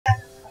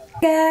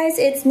Guys,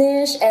 it's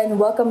Nish and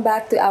welcome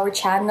back to our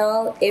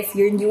channel. If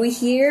you're new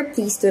here,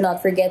 please do not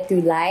forget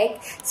to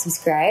like,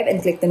 subscribe,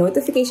 and click the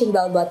notification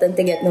bell button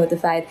to get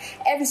notified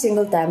every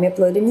single time we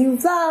upload a new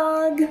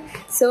vlog.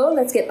 So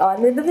let's get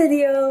on with the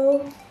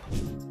video.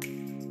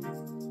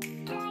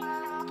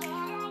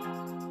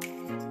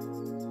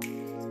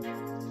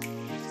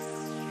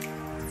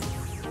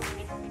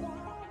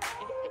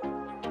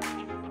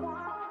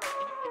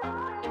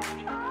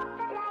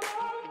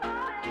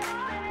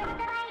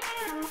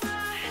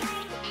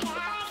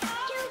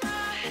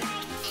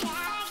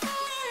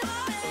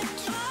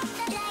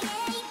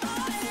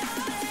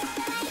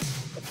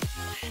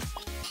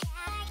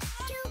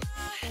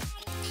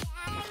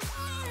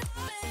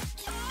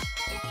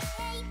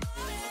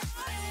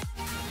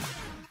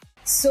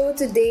 So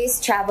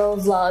today's travel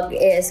vlog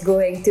is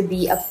going to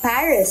be a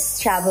Paris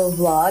travel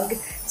vlog.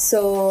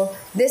 So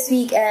this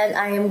weekend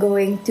I am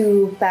going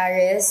to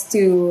Paris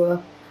to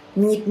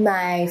meet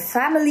my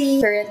family.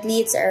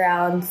 Currently it's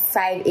around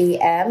 5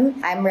 a.m.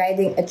 I'm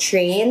riding a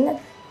train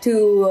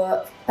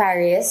to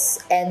Paris,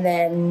 and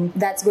then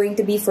that's going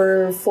to be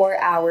for 4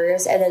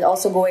 hours, and then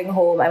also going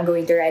home I'm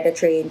going to ride a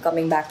train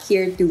coming back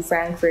here to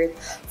Frankfurt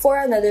for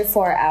another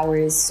 4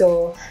 hours.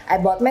 So I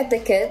bought my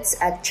tickets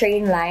at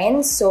train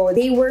line, so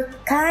they were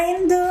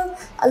kinda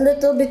a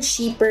little bit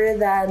cheaper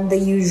than the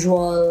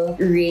usual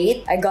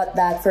rate. I got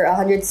that for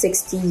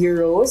 160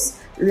 euros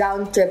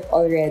round trip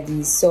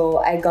already. So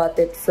I got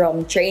it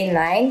from train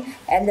line,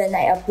 and then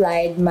I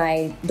applied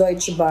my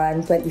Deutsche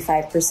Bahn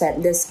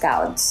 25%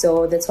 discount,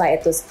 so that's why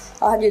it was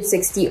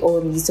 160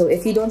 only. So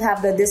if you don't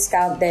have the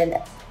discount,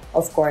 then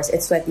of course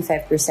it's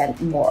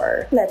 25%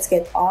 more. Let's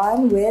get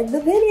on with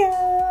the video.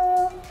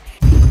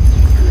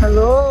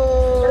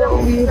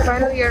 Hello! We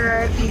finally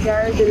arrived in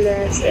Gare de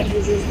l'Est, and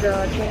this is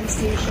the train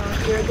station.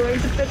 We're going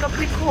to pick up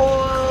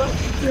Nicole.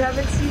 We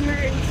haven't seen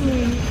her in 2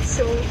 weeks,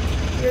 so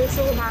we're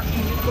so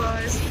happy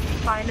because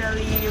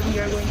finally we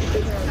are going to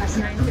pick her up at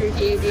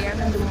 9:38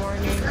 a.m. in the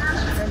morning,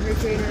 and her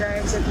train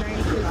arrives at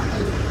 9:50.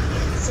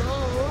 So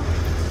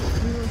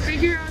we will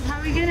figure out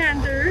how we can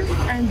enter,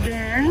 and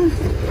then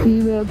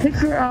we will pick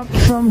her up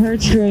from her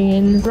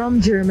train from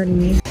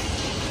Germany.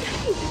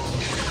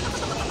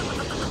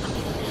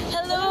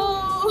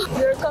 Hello!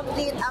 You're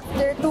complete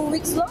after 2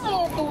 weeks long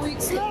eh. 2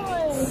 weeks long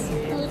eh.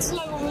 2 weeks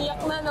lang, umiyak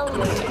na no.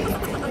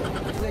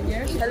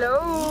 Hello!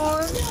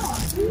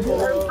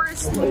 Our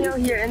first meal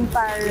here in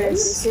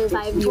Paris.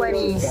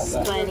 5.20.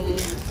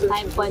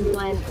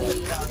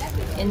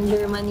 In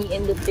Germany,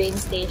 in the train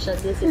station,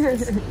 this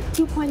is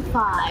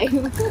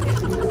 2.5.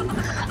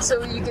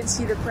 So you can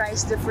see the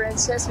price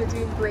differences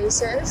between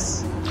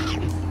places.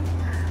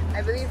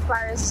 I believe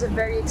Paris is a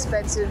very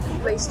expensive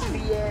place to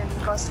be in.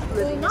 Cost of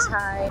living is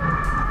high.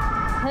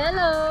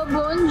 Hello,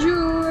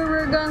 bonjour.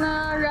 We're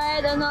gonna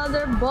ride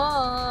another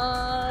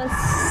bus.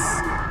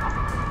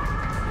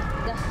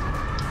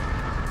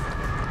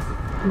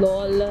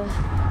 Lol.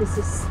 This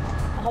is...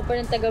 Ako pa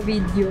rin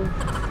taga-video.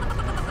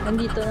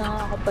 Nandito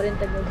na ako pa rin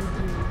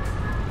taga-video.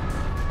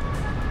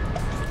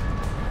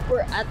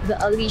 We're at the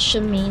Alicia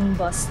main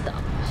bus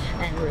stop.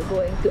 And we're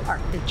going to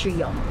Arc de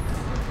Triomphe.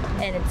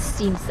 And it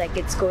seems like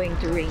it's going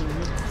to rain.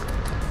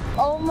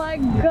 Oh my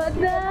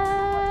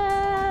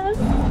goodness!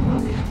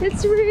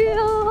 It's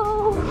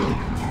real!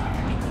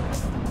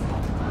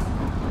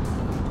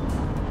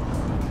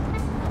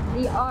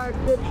 The Arc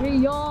de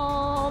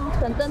Triomphe!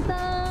 Dun, dun,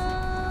 dun.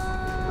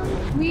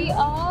 We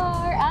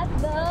are at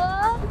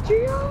the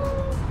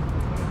Triomphe!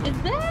 It's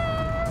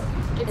there!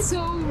 It's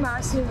so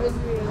massive in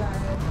real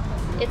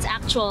life. It's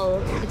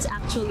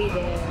actually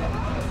there.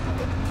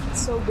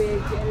 It's so big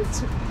and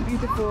it's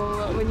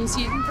beautiful. When you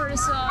see it in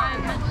person,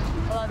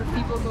 a lot of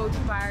people go to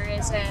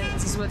Paris and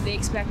this is what they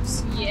expect to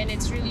see, and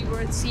it's really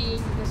worth seeing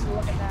because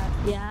look at that.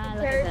 Yeah,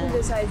 look Compared at to that.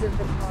 the size of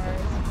the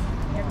cars,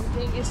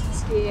 everything is to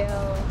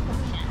scale.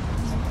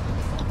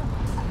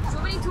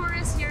 So many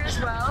tourists here as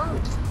well.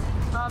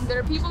 There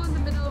are people in the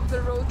middle of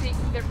the road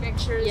taking their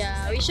pictures. Yeah,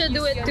 like we should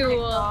do you it see on too.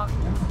 TikTok.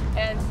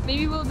 And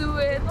maybe we'll do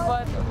it,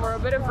 but we're a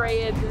bit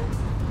afraid.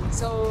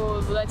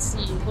 So let's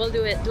see. We'll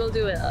do it.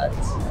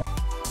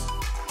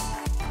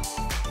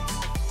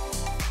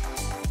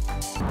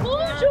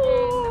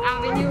 Bonjour!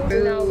 Avenue.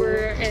 Now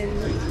we're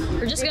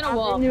Just gonna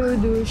walk. Avenue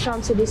du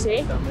Champs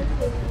Elysees.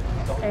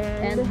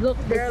 And look,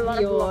 there are a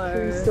lot of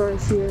luxury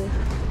stores here.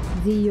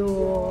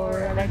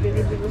 Dior. And I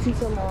believe we will see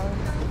some more.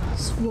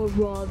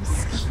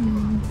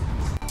 Swarovski.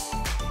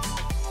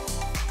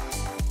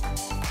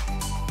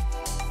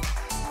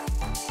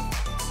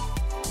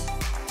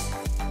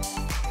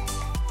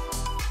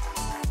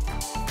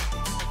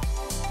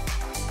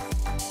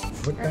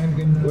 What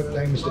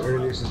time is the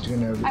earliest it's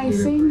gonna be?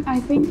 I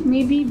think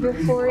maybe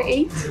before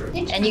 8.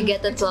 And you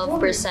get a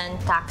 12%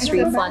 tax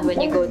refund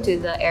when you go to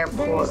the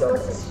airport.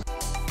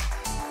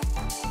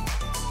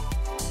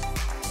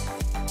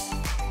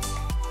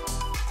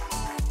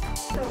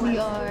 We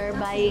are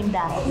buying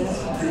Dad's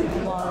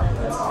wallet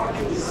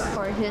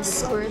for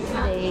his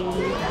birthday.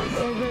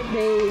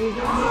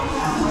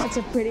 It's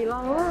a pretty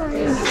long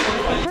line.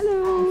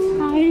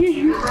 Hello! Hi.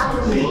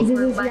 This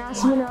is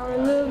Yasmin, our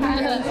little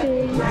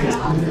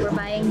We're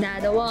buying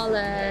Dad a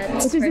wallet.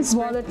 What is this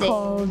wallet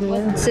called?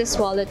 What's this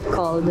wallet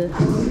called?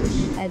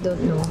 I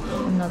don't know.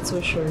 I'm not so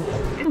sure.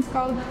 It's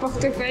called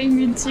portefeuille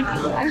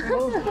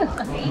multiple.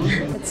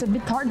 It's a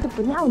bit hard to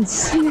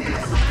pronounce.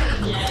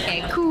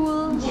 Okay,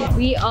 cool.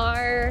 We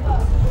are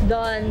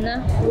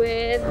done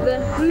with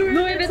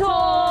Louis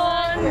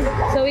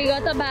Vuitton. So we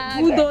got a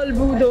bag.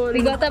 Budol.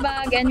 We got a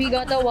bag and we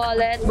got a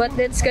wallet, but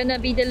it's gonna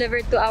be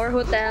delivered to our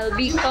hotel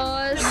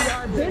because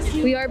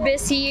we are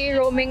busy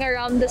roaming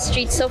around the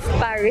streets of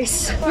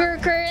Paris. We're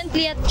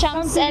currently at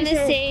Champs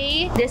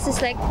Elysees. This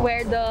is like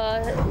where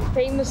the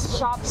Famous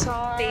shops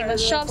are.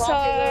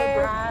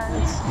 popular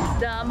Brands.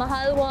 the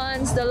mahal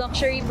ones, the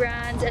luxury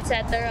brands,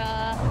 etc.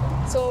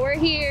 So we're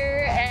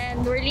here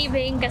and we're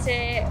leaving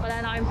kasi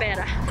wala na kaming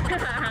pera.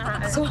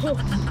 So,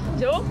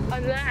 joke?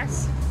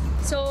 Unless.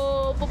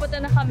 So, pupunta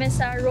na kami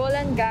sa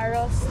Roland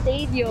Garros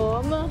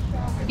Stadium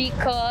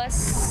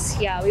because,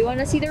 yeah, we want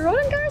to see the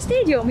Roland Garros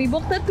Stadium. We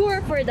booked a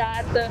tour for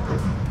that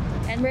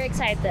and we're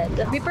excited.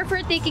 We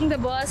prefer taking the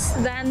bus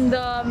than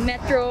the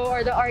metro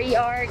or the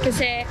RER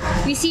kasi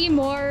we see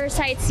more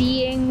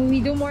sightseeing. We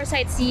do more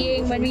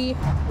sightseeing when we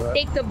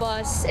take the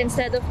bus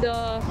instead of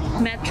the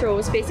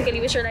metros,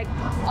 basically, which are like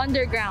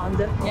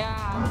underground.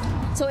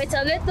 Yeah. So it's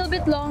a little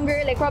bit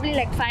longer, like probably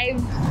like 5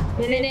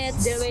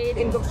 minutes delayed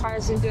in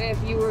comparison to if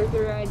you were to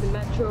ride the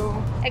metro.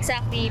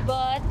 Exactly,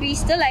 but we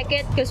still like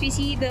it because we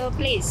see the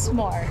place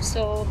more.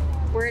 So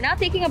we're not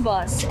taking a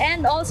bus.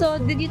 And also,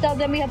 did you tell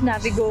them we have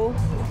Navigo?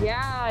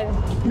 Yeah.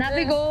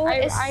 Navigo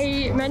is...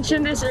 I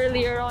mentioned this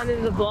earlier on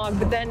in the vlog,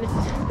 but then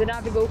the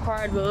Navigo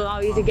card will allow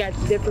you to get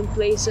to different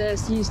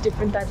places, use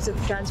different types of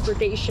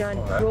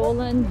transportation.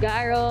 Roland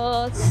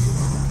Garros.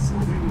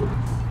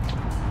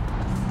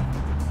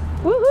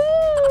 Woohoo!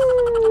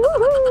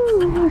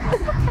 Woohoo!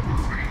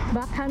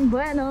 Backhand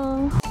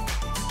bueno.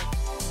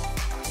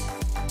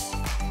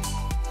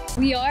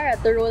 We are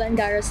at the Roland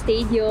Garros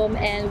Stadium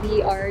and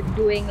we are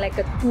doing like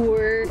a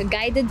tour, a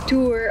guided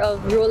tour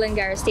of Roland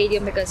Garros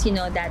Stadium because, you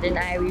know, Dad and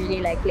I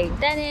really like playing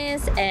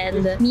tennis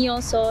and me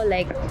also,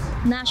 like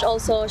Nash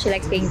also, she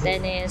likes playing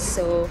tennis.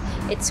 So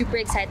it's super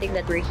exciting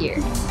that we're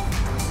here.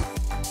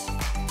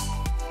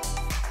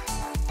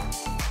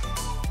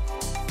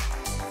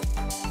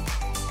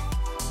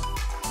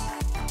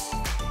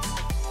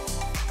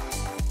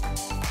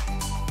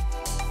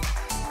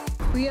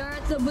 We are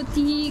at the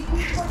boutique.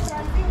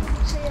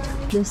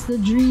 Just the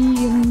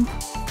dream.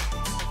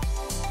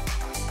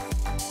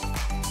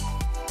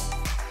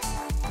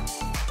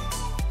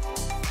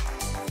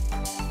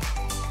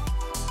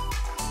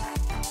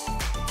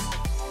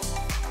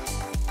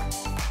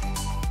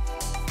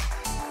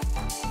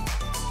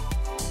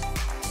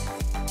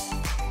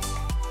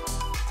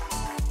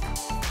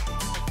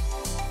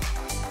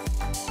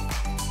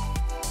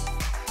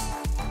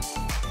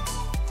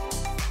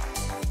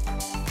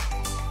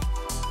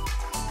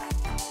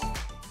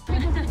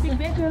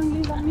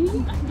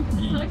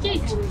 Okay,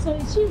 so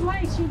she's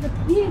right,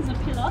 he is a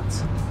pilot.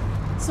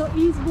 So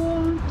he's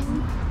born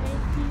in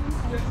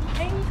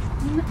 1888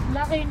 in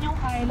La Réunion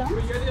Island.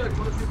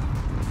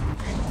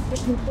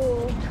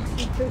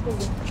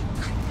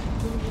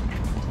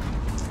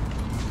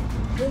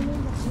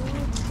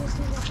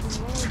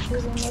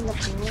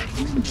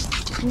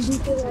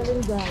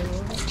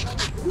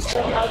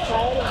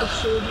 Outside of the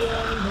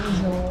stadium, there's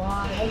no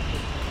why.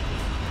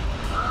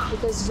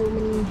 Because so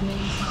many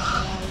games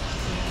have lights.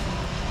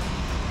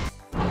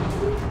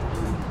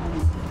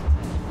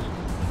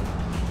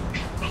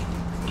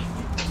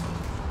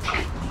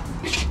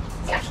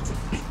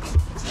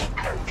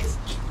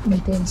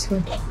 Intense ko.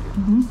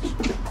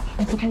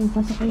 Pasok kayo.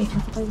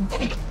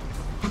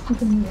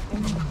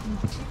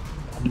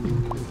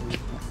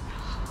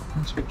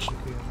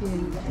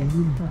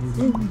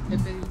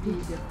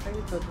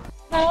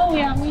 Now we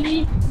are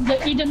really the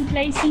hidden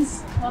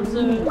places of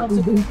the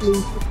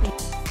place.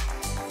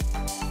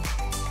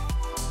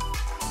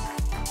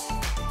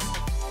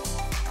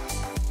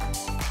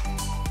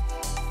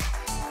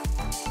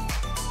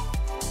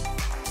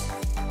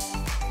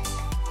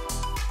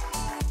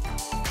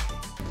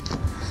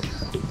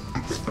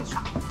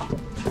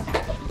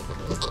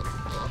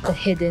 The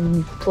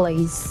hidden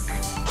place.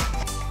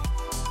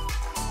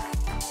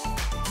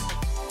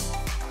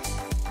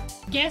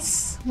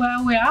 Guess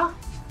where we are?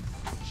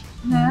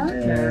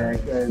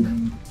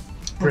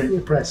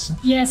 Press.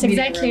 Yes,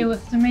 exactly,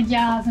 with the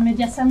media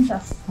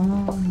centers.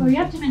 So you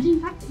have to imagine, in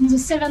fact, in the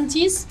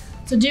 70s,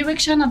 the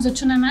direction of the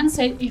tournament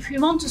said if we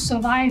want to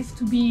survive,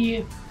 to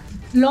be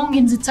long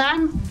in the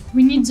time,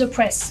 we need the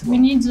press, we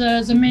need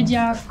the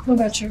media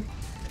coverture.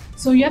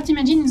 So you have to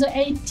imagine in the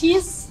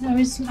 80s, there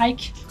is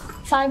like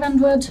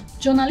 500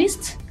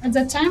 journalists at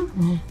that time.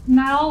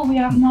 Now we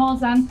have more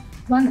than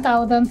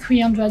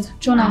 1,300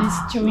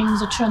 journalists during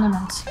the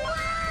tournament.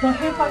 So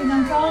here, for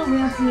example, we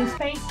have the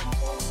space.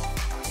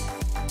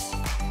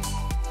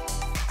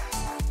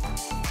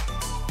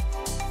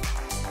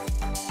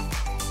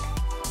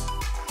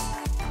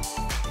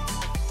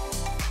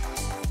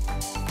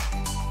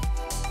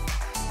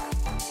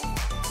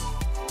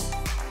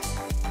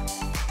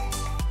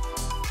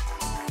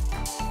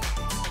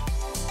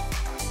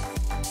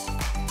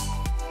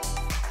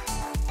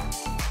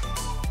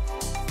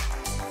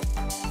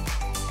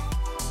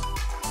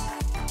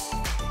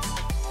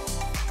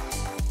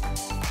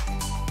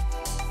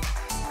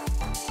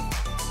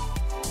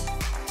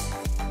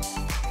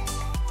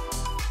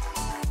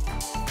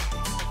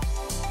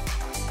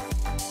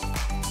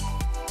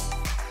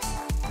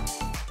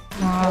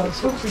 Wow,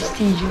 so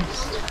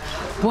prestigious.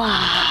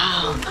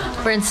 Wow!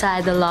 We're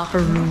inside the locker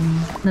room.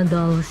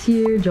 Nadal was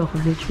here,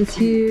 Djokovic was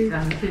here,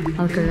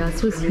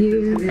 Alcaraz was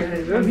here,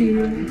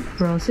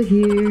 we're also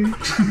here.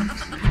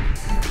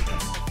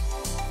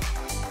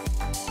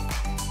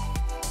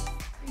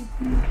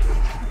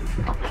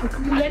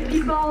 Let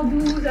people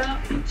do the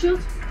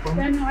pictures.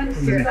 Then when you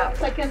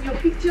take your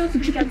pictures,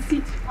 you can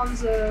sit on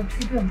the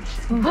tribune.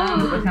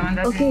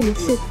 Okay,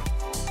 let's sit.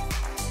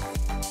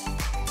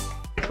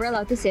 We're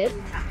allowed to sit?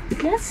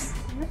 Yes.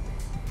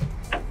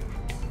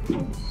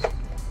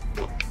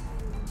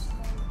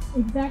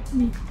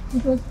 Exactly,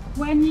 because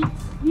when it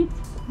hits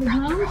the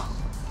ground,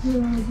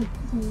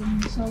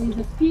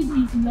 the speed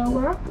is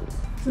lower,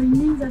 so it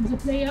means that the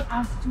player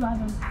has to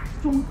have a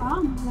strong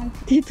arm. Like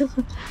Dito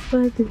ka.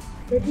 Bakit?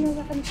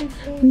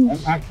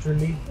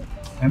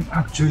 I'm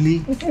actually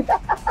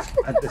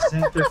at the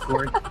center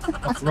court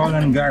of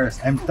Roland Garros.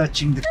 I'm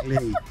touching the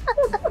clay.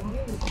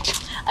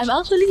 I'm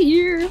actually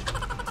here.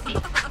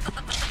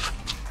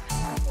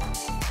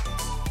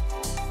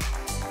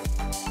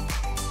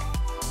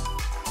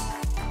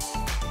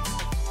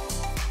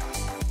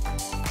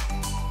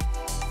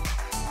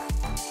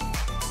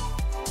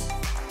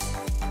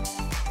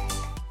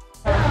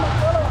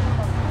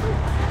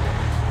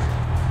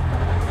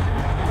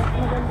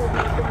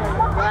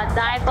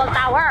 The Eiffel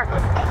Tower.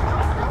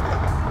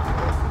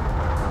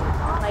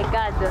 Oh my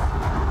god.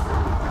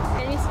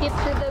 Can we skip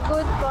to the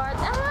good part?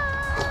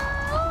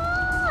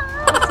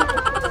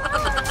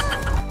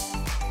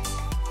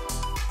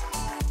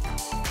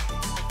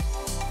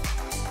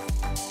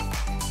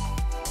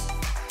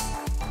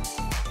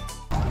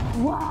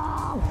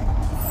 Wow!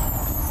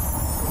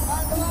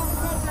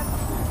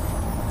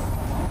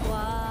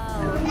 Wow!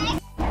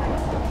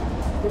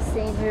 The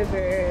Seine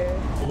River.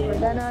 We're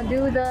gonna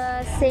do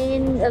the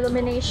Seine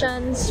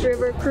Illuminations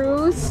River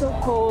Cruise. So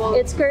cold.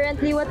 It's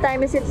currently, what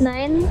time is it?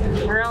 9?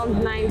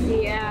 Around 9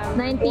 p.m.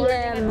 9 Boarding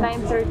p.m. at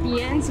 9:30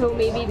 p.m. So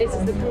maybe this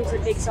is the cruise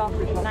that takes off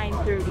at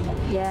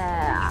 9:30.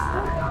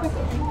 Yeah.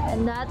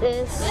 And that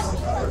is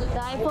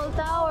the Eiffel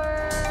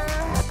Tower.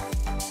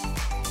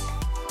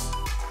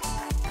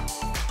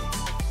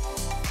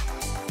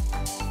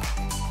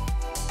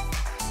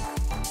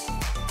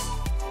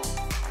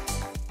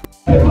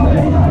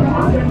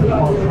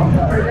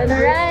 We're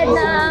gonna ride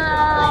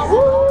now!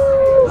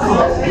 Woo!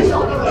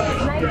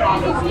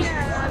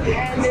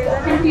 And there's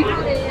other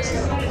people in.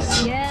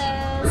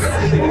 Yes!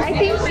 I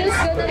think she's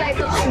gonna like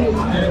it soon.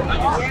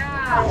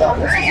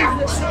 Yeah,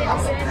 this is the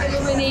Seine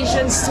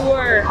Illuminations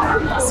tour.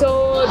 So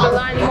the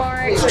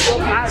landmarks that will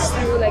pass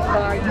through, like the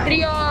Arc de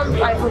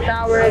Triomphe, Eiffel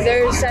Tower,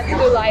 they're set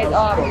to light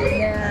up.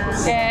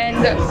 Yeah.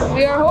 And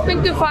we are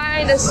hoping to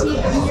find a seat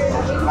here.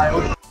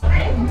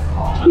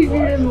 Give me the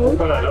remote.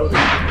 Hello.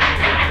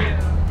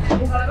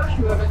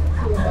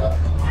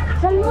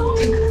 Hello.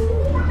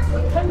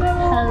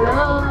 Hello!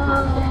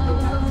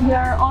 We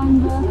are on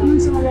the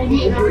cruise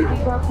already and we're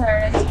waiting for our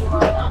parents to go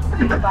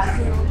to the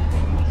bathroom.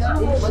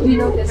 What we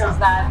noticed is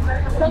that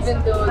even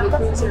though the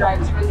cruise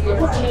arrives earlier, we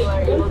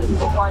were able to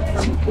depart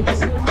from the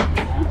cruise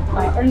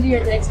earlier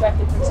than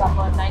expected. For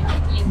example, at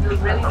 9:15, we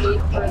were really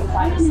late for the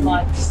time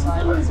slot to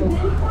start. So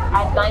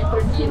at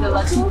 9:30, they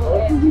let people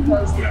in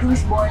because the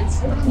cruise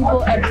boards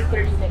people every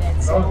 30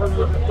 minutes. So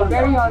we're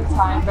very on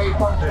time, very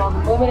punctual.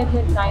 The moment it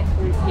hit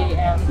 9:30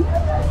 a.m.,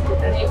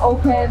 they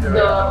opened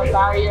the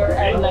barrier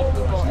and let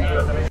people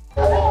in.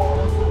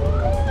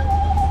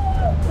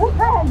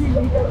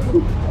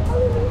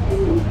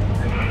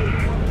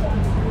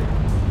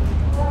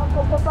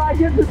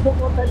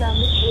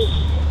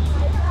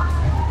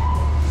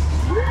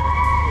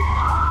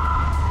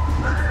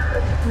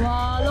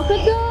 Wow, look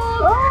at that!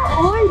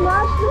 Oh,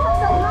 Nash! Look at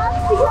the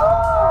Nash!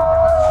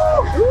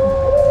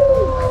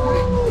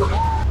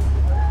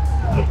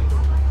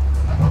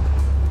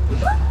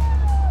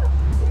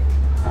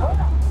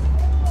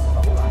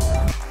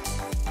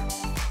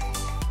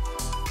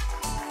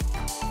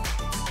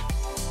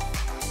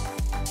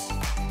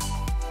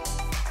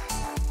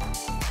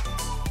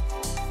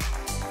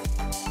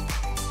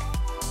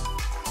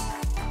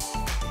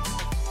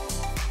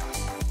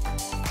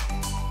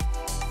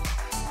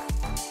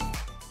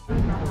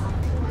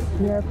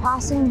 We are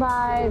passing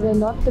by the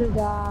Notre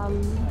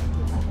Dame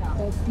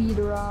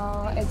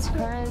Cathedral. It's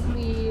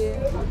currently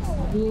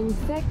being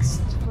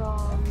fixed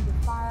from the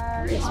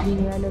fire. It's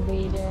being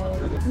renovated.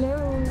 Hello.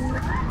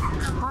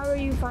 How are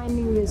you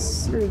finding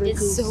this river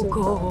cruise? It's so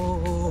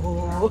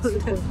cold.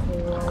 Super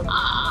cold.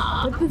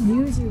 But the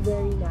views are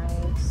very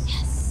nice.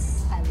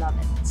 Yes, I love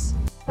it.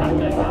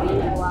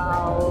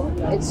 Wow,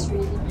 it's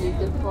really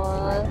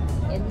beautiful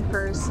in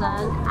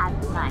person at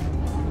night.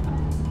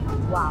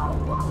 Wow.